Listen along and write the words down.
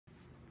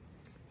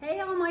Hey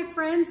all my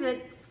friends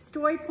at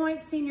Story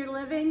Point Senior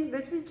Living,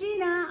 this is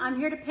Gina. I'm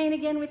here to paint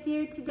again with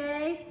you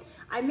today.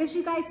 I miss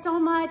you guys so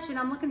much and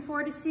I'm looking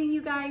forward to seeing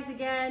you guys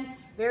again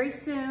very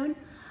soon.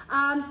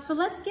 So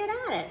let's get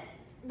at it.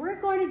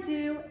 We're going to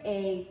do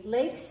a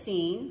lake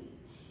scene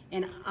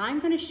and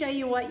I'm going to show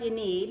you what you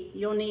need.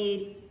 You'll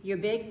need your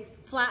big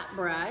flat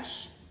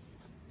brush.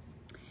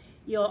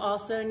 You'll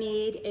also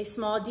need a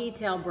small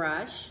detail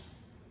brush,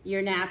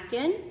 your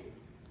napkin.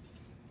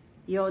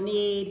 You'll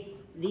need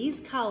these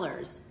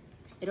colors.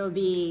 It'll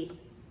be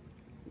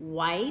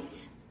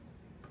white,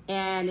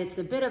 and it's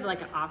a bit of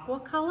like an aqua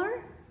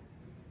color,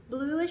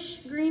 bluish,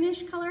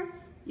 greenish color.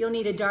 You'll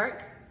need a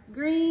dark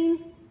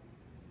green,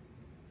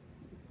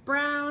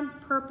 brown,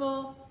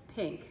 purple,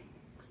 pink.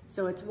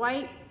 So it's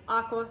white,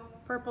 aqua,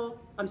 purple,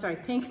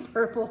 pink,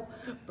 purple,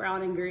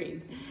 brown, and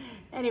green.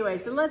 Anyway,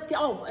 so let's get,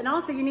 oh, and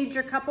also you need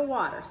your cup of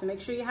water, so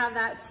make sure you have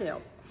that too.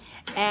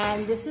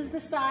 And this is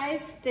the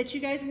size that you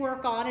guys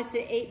work on. It's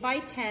an 8 by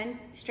 10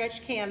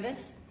 stretched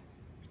canvas.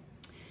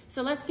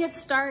 So let's get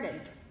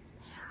started.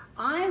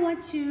 I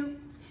want to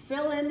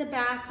fill in the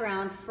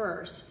background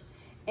first.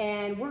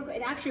 And we're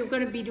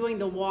going to be doing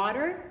the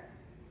water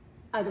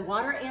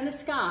and the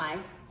sky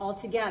all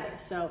together.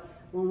 So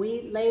when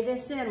we lay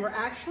this in, we're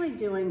actually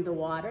doing the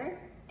water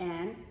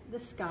and the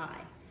sky.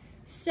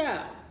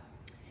 So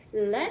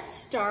let's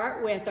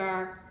start with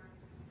our,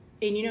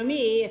 and you know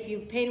me, if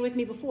you've painted with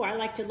me before, I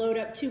like to load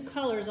up 2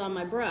 colors on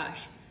my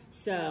brush.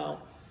 So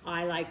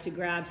I like to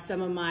grab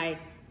some of my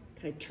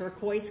kind of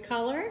turquoise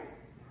color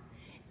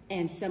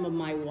and some of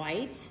my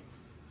white.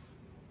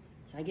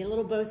 So I get a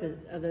little both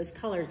of those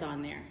colors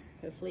on there.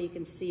 Hopefully you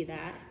can see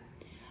that.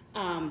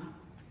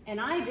 And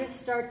I just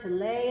start to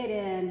lay it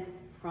in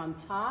from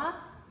top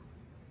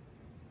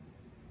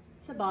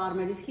to bottom.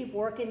 I just keep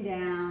working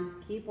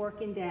down, keep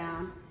working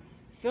down.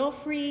 Feel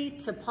free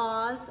to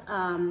pause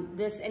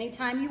this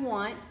anytime you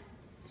want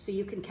so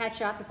you can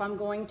catch up if I'm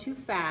going too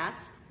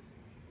fast.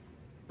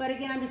 But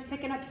again, I'm just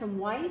picking up some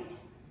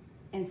whites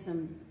and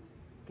some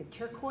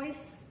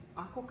turquoise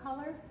aqua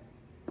color.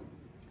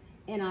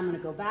 And I'm gonna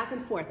go back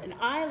and forth. And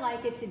I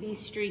like it to be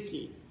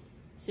streaky.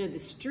 So the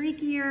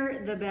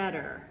streakier, the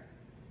better.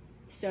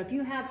 So if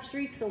you have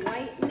streaks of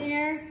white in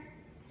there,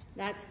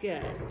 that's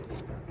good.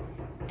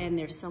 And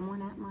there's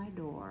someone at my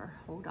door.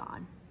 Hold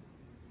on.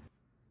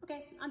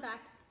 Okay, I'm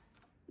back.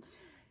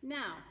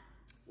 Now,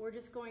 we're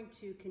just going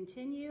to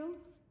continue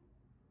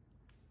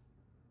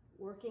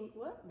working,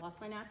 whoop, lost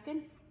my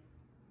napkin.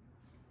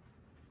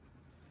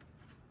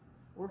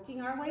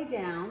 Working our way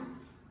down,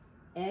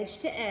 edge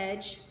to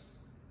edge.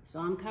 So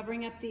I'm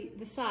covering up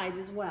the sides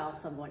as well.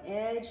 So I'm going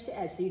edge to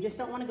edge. So you just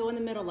don't want to go in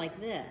the middle like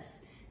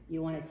this.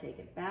 You want to take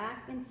it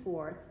back and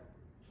forth.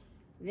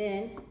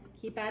 Then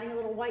keep adding a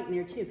little white in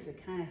there too, because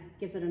it kind of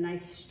gives it a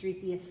nice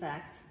streaky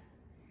effect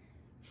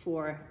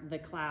for the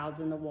clouds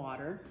and the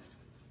water.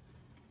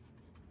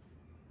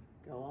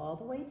 Go all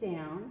the way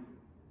down.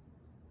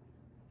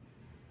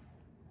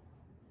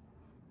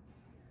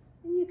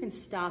 And you can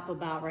stop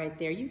about right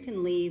there. You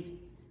can leave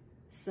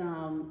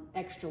some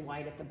extra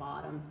white at the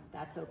bottom.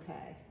 That's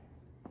okay.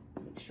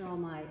 Make sure all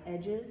my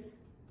edges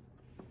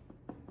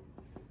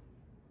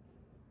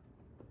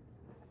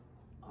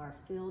are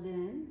filled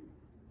in.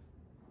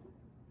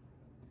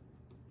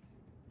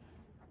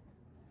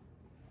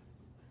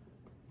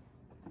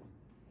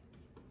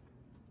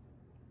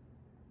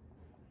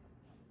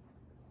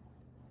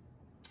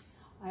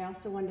 I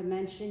also wanted to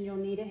mention you'll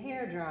need a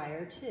hair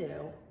dryer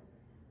too.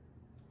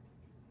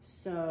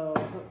 So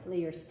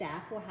hopefully your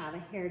staff will have a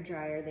hair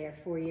dryer there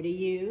for you to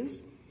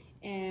use.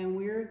 And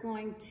we're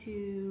going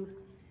to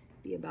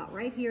be about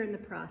right here in the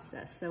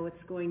process. So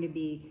it's going to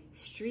be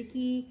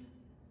streaky,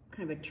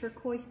 kind of a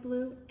turquoise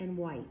blue and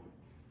white.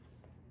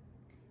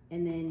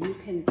 And then you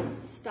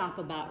can stop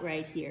about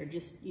right here.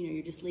 Just, you know,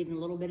 you're just leaving a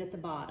little bit at the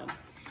bottom.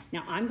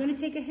 Now I'm going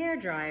to take a hair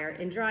dryer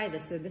and dry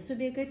this. So this would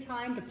be a good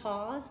time to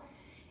pause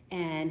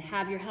and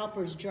have your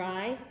helpers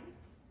dry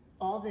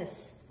all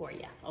this for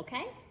you,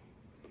 okay?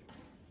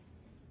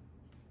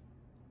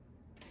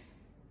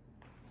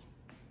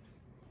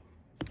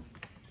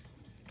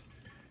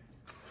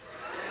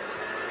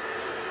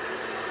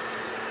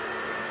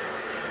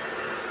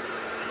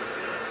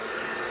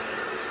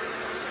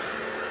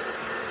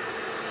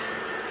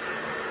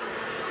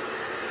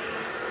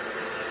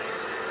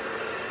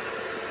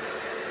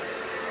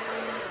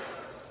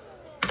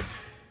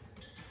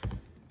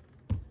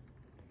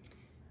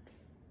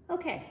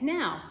 Okay,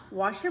 now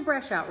wash your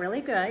brush out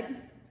really good.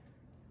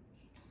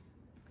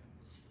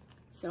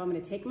 So I'm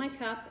gonna take my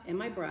cup and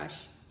my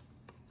brush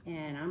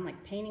and I'm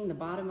like painting the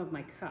bottom of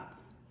my cup.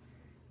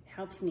 It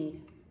helps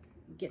me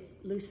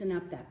loosen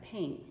up that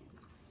paint.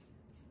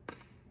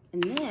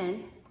 And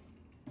then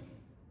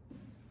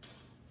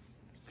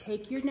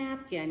take your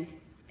napkin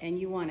and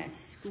you wanna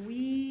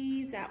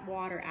squeeze that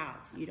water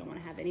out. So you don't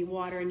wanna have any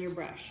water in your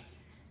brush.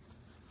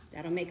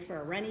 That'll make for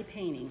a runny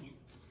painting.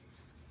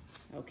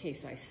 Okay,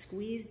 so I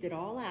squeezed it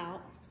all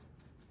out.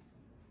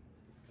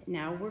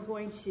 Now we're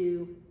going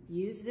to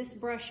use this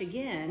brush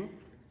again,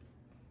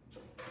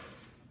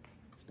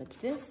 But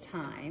this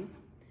time,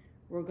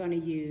 we're gonna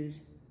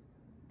use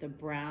the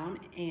brown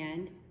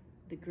and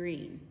the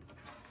green.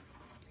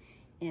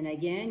 And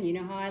again, you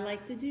know how I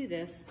like to do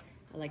this.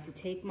 I like to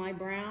take my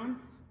brown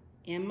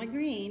and my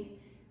green.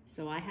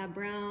 So I have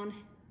brown,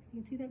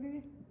 you can see that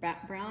very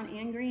good? Brown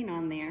and green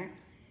on there.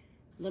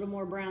 A little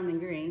more brown than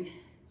green,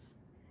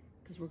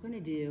 because we're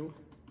gonna do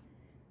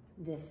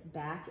this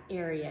back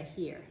area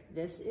here.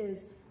 This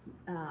is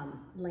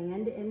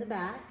land in the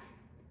back,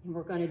 and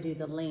we're gonna do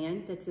the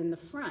land that's in the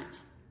front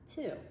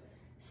too.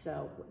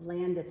 So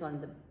land that's on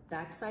the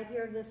back side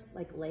here of this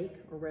like lake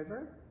or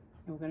river,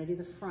 and we're gonna do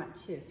the front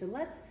too. So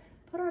let's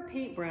put our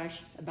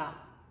paintbrush about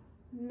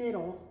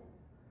midway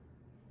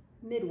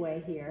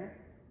here,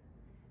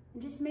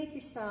 and just make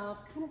yourself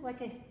kind of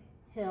like a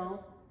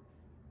hill,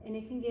 and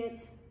it can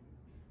get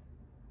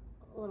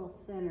a little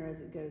thinner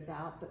as it goes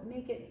out, but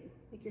make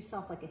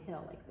yourself like a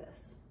hill like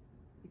this.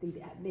 You can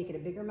make it a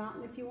bigger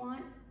mountain if you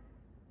want.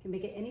 You can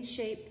make it any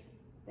shape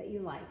that you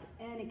like,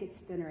 and it gets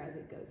thinner as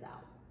it goes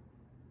out.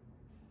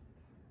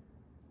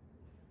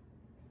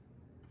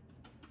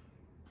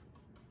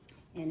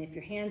 And if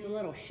your hand's a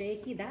little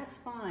shaky, that's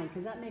fine,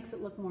 because that makes it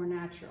look more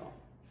natural.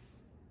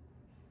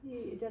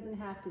 It doesn't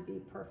have to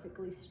be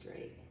perfectly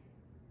straight.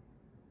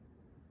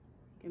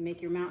 You can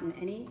make your mountain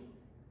any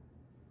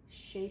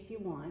shape you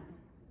want,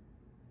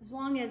 as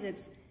long as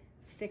it's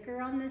thicker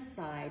on this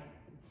side,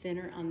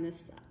 thinner on this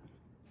side.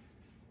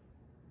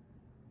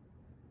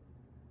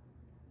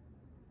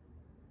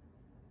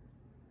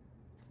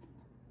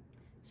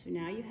 So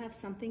now you have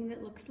something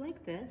that looks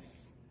like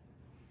this.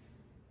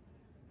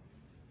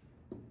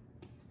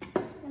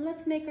 And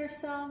let's make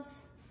ourselves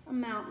a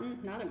mountain,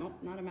 not a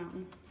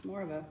mountain, it's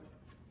more of a,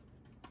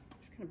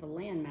 just kind of a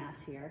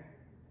landmass here.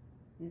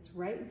 And it's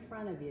right in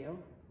front of you.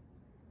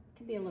 It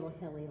can be a little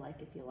hilly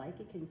like if you like.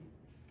 It can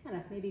kind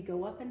of maybe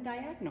go up and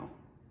diagonal.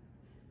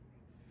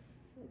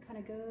 So it kind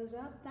of goes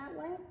up that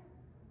way.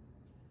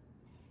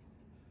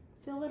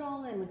 Fill it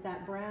all in with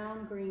that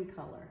brown green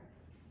color.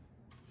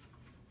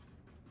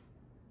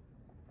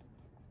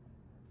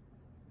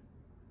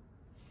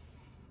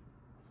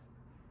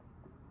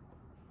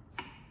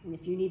 And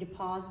if you need to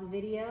pause the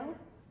video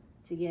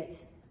to get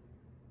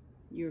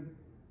your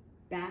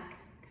back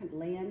kind of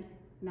land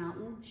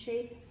mountain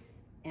shape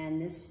and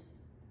this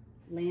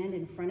land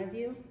in front of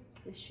you,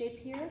 this shape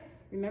here,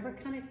 remember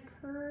kind of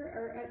curve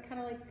or kind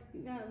of like,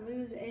 you know,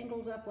 moves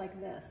angles up like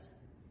this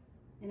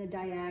in a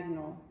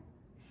diagonal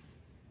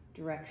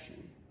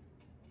direction.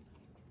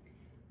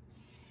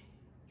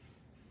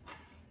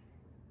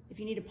 If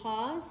you need to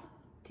pause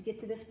to get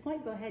to this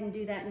point, go ahead and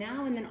do that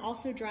now, and then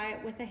also dry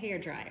it with a hair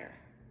dryer.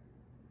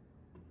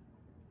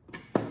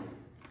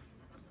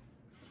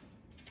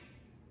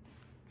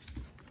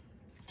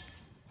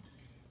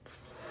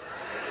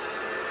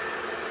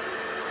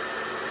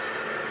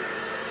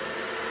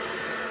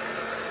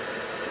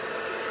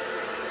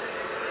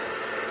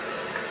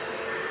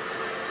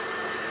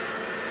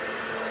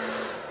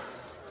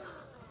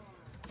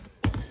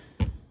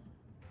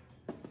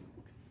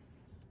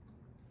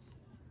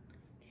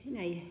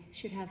 Now you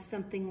should have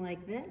something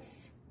like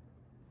this.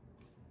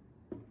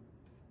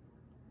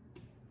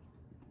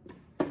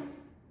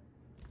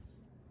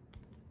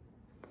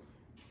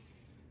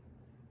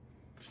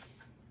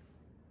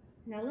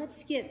 Now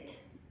let's get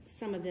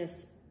some of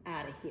this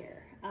out of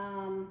here.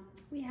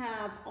 We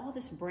have all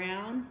this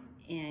brown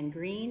and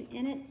green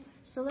in it.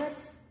 So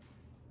let's,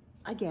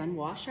 again,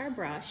 wash our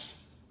brush.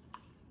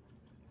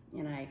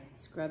 And I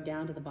scrub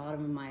down to the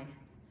bottom of my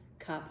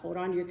cup. Hold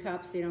on to your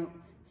cup so you don't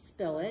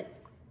spill it.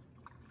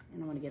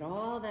 And I want to get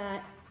all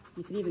that.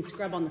 You can even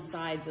scrub on the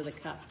sides of the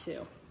cup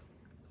too,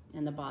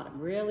 and the bottom.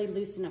 Really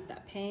loosen up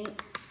that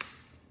paint.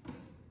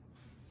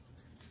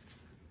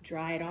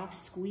 Dry it off,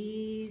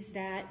 squeeze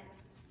that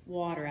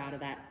water out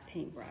of that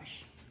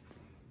paintbrush.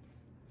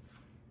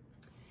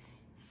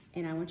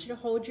 And I want you to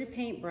hold your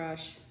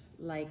paintbrush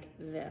like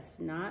this,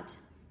 not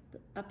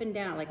up and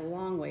down, like a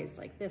long ways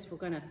like this. We're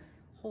gonna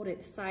hold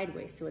it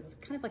sideways, so it's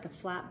kind of like a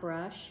flat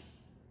brush,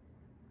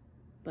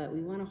 but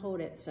we wanna hold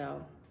it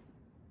so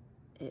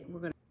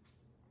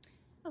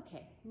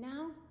Okay,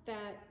 now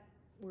that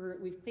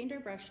we've cleaned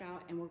our brush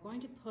out and we're going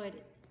to put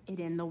it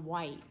in the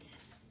white.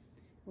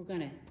 We're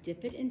gonna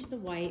dip it into the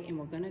white and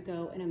we're gonna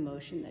go in a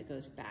motion that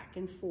goes back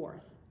and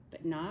forth,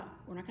 but we're not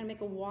gonna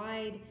make a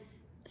wide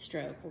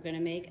stroke. We're gonna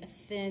make a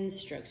thin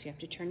stroke, so you have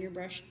to turn your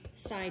brush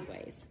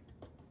sideways.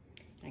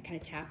 And I kind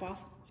of tap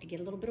off, I get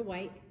a little bit of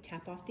white,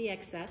 tap off the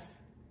excess,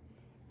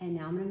 and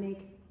now I'm gonna make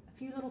a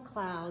few little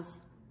clouds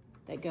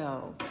that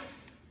go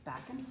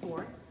back and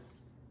forth.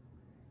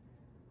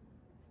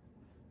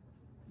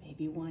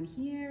 Maybe one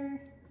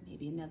here,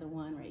 maybe another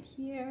one right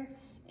here.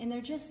 And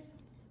you're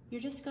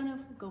just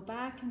gonna go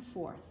back and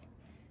forth.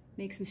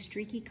 Make some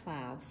streaky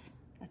clouds.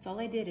 That's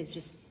all I did, is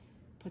just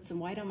put some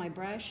white on my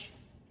brush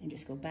and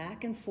just go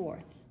back and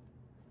forth,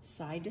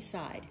 side to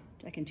side,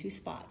 like in two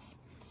spots.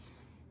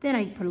 Then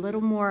I put a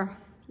little more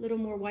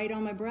white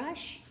on my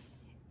brush,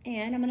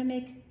 and I'm gonna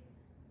make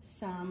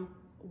some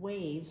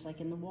waves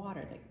like in the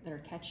water that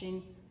are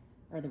catching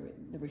or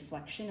the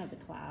reflection of the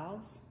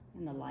clouds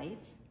and the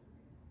light.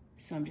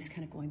 So I'm just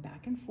kind of going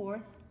back and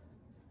forth,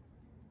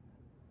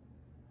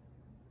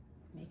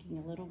 making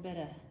a little bit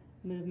of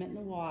movement in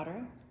the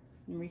water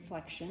and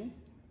reflection.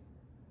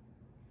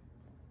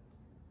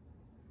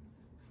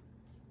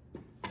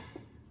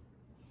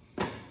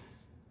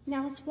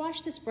 Now let's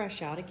wash this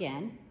brush out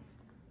again.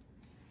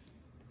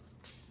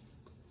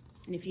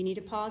 And if you need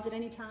to pause at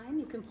any time,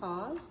 you can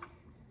pause.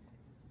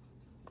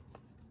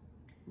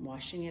 I'm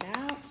washing it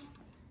out.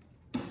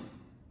 I'm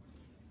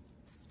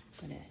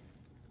gonna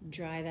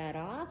dry that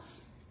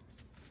off.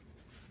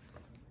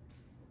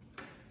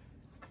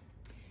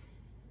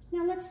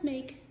 Now let's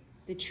make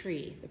the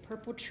tree, the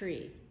purple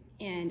tree.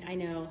 And I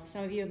know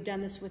some of you have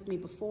done this with me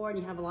before and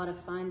you have a lot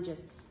of fun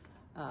just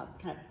kind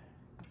of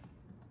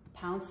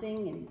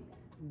pouncing and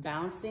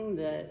bouncing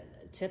the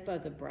tip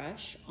of the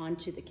brush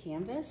onto the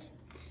canvas.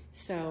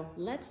 So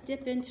let's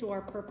dip into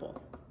our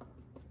purple.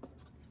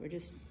 So we're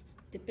just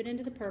dipping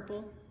into the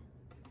purple.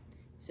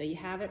 So you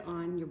have it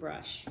on your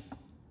brush,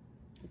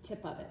 the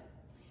tip of it.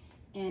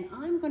 And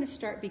I'm gonna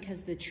start,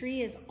 because the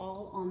tree is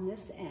all on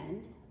this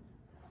end.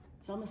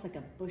 It's almost like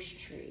a bush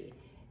tree.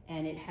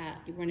 And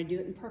we're gonna do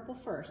it in purple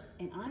first.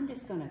 And I'm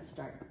just gonna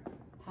start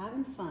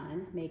having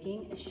fun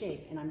making a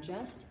shape. And I'm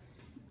just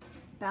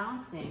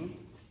bouncing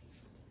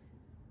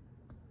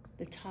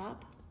the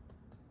top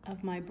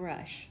of my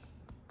brush.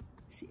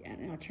 See,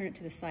 and I'll turn it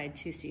to the side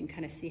too so you can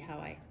kind of see how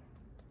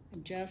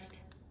I'm just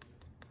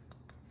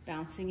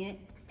bouncing it,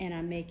 and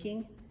I'm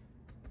making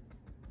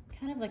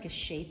kind of like a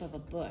shape of a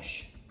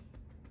bush.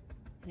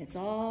 And it's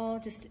all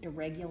just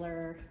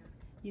irregular.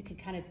 You can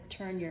kind of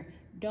turn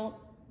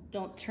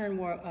don't turn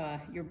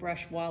your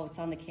brush while it's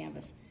on the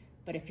canvas.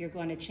 But if you're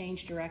going to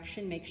change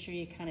direction, make sure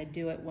you kind of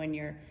do it when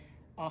you're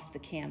off the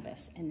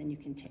canvas, and then you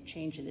can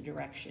change the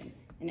direction.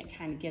 And it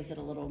kind of gives it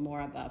a little more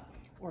of a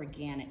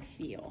organic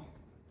feel.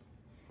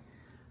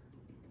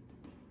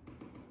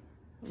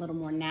 A little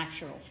more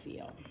natural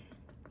feel.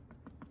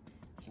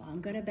 So I'm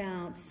gonna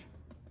bounce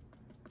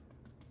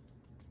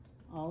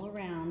all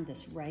around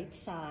this right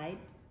side.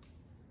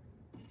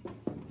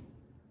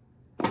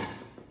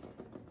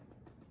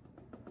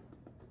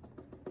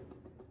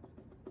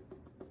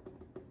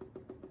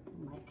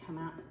 Might come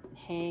out and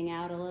hang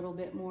out a little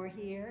bit more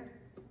here.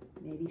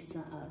 Maybe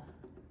some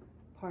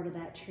part of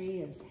that tree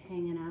is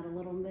hanging out a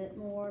little bit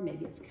more.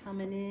 Maybe it's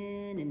coming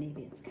in and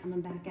maybe it's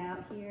coming back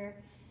out here.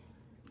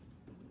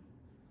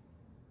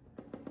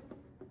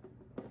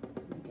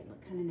 Make it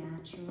look kind of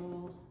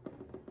natural.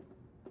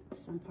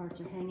 Some parts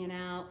are hanging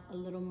out a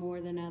little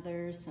more than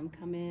others. Some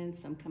come in,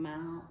 some come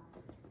out.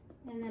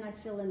 And then I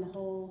fill in the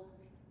whole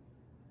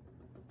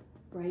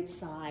right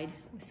side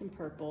with some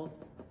purple.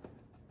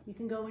 You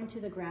can go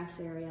into the grass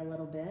area a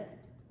little bit.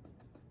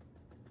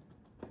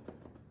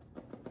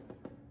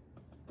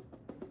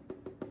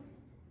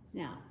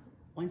 Now,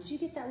 once you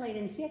get that laid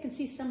in, see, I can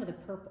see some of the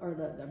purple, or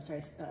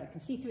I can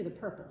see through the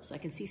purple. So I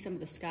can see some of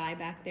the sky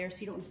back there, so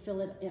you don't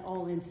fill it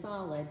all in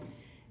solid.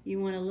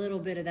 You want a little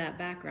bit of that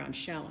background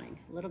showing,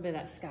 a little bit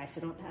of that sky, so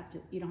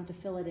you don't have to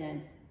fill it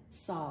in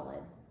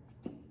solid.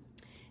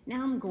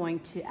 Now I'm going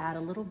to add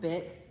a little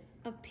bit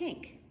of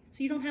pink.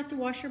 So you don't have to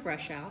wash your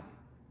brush out.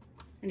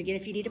 And again,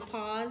 if you need to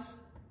pause,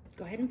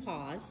 go ahead and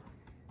pause.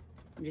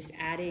 I'm just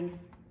adding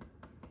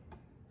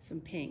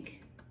some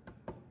pink.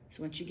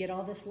 So once you get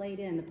all this laid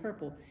in, the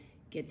purple,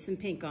 get some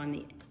pink on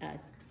the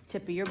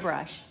tip of your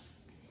brush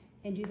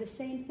and do the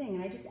same thing.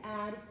 And I just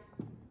add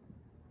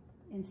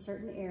in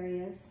certain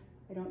areas.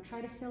 I don't try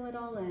to fill it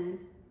all in.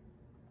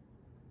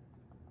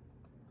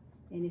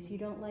 And if you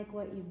don't like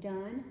what you've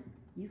done,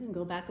 you can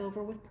go back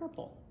over with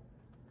purple.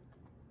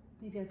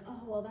 Maybe like,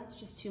 oh, well, that's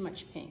just too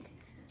much pink.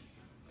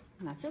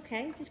 And that's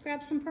okay, just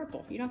grab some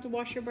purple. You don't have to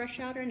wash your brush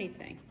out or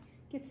anything.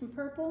 Get some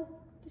purple,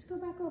 just go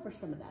back over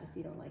some of that if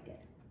you don't like it.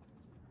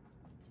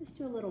 Just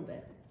do a little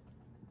bit.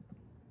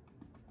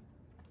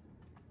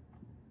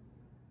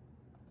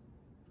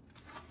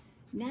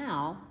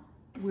 Now,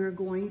 we're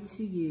going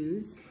to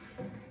use,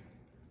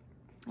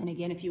 and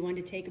again, if you want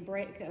to take a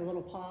break, a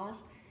little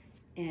pause,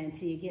 and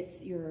until you get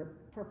your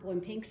purple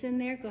and pinks in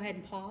there, go ahead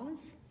and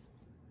pause.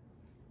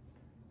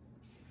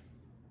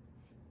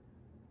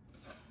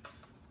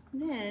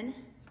 And then,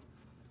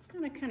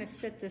 I'm gonna kind of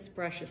set this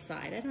brush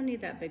aside. I don't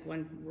need that big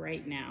one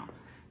right now.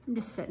 I'm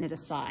just setting it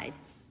aside.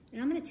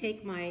 And I'm gonna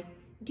take my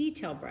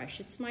detail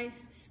brush. It's my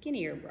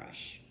skinnier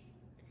brush.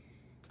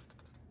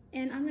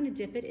 And I'm gonna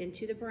dip it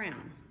into the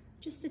brown,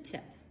 just the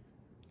tip.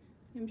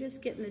 I'm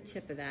just getting the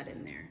tip of that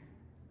in there,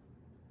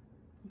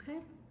 okay?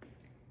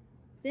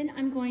 Then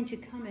I'm going to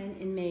come in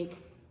and make,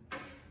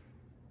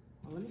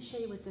 well, let me show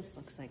you what this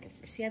looks like at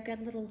first. See, I've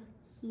got little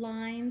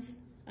lines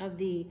of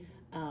the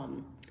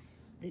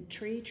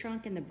tree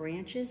trunk and the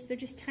branches. They're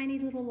just tiny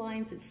little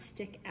lines that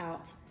stick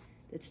out,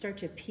 that start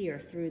to appear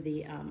through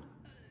the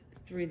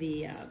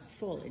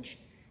foliage.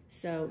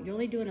 So you're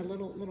only doing a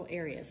little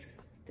areas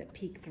that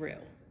peek through.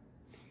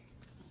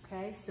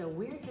 Okay, so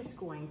we're just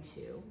going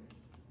to,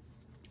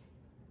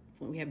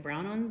 we have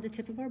brown on the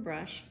tip of our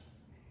brush,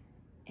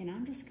 and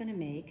I'm just gonna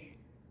make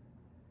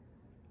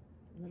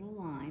a little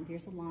line.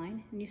 There's a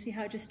line, and you see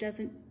how it just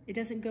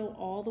doesn't go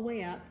all the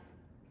way up.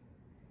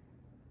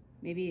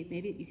 Maybe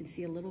you can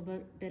see a little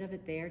bit of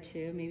it there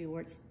too, maybe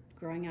where it's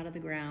growing out of the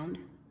ground.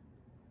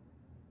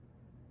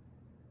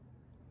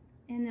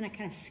 And then I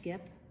kind of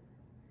skip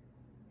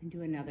and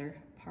do another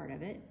part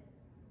of it.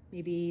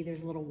 Maybe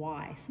there's a little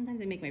Y.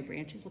 Sometimes I make my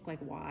branches look like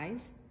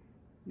Ys.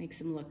 Makes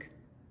them look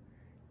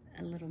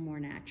a little more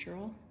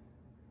natural.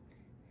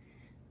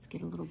 Let's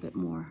get a little bit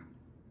more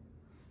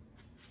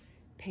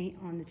paint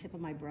on the tip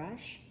of my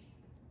brush.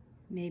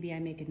 Maybe I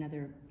make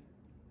another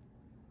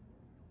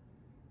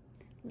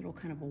little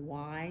kind of a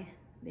Y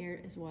there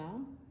as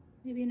well.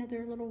 Maybe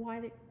another little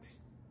Y,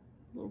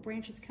 little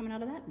branch that's coming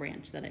out of that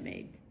branch that I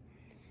made.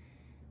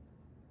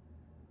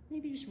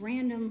 Maybe just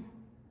random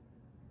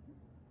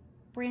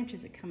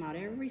branches that come out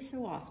every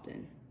so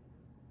often,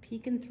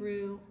 peeking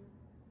through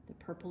the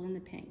purple and the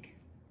pink.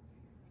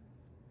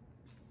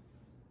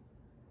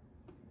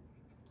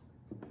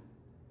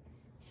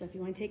 So if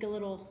you want to take a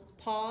little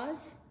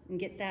pause and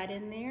get that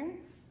in there.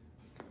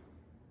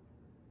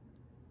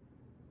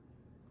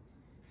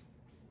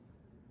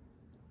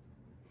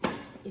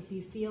 If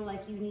you feel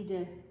like you need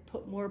to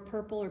put more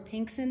purple or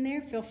pinks in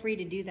there, feel free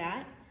to do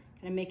that.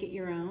 Kind of make it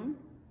your own.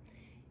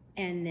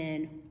 And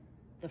then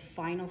the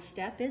final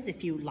step is,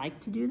 if you like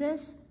to do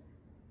this,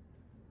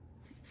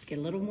 get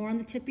a little more on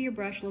the tip of your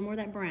brush, a little more of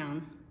that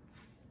brown.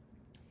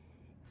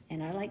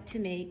 And I like to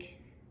make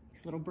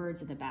these little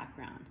birds in the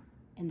background.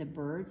 And the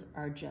birds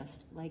are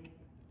just like,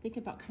 think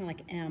about kind of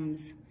like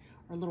M's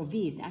or little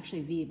V's.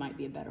 Actually, V might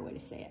be a better way to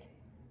say it.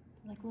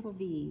 They're like little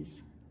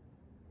V's.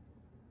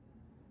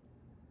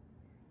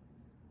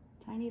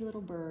 Tiny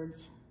little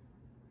birds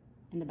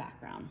in the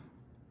background.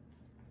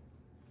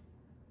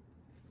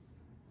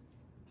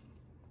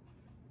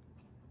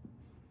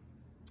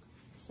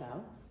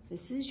 So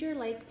this is your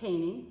lake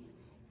painting,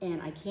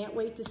 and I can't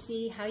wait to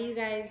see how you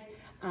guys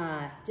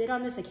did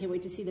on this. I can't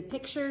wait to see the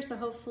picture. So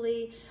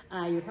hopefully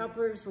your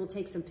helpers will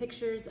take some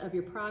pictures of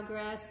your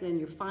progress and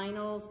your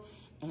finals,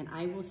 and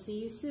I will see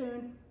you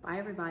soon. Bye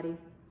everybody.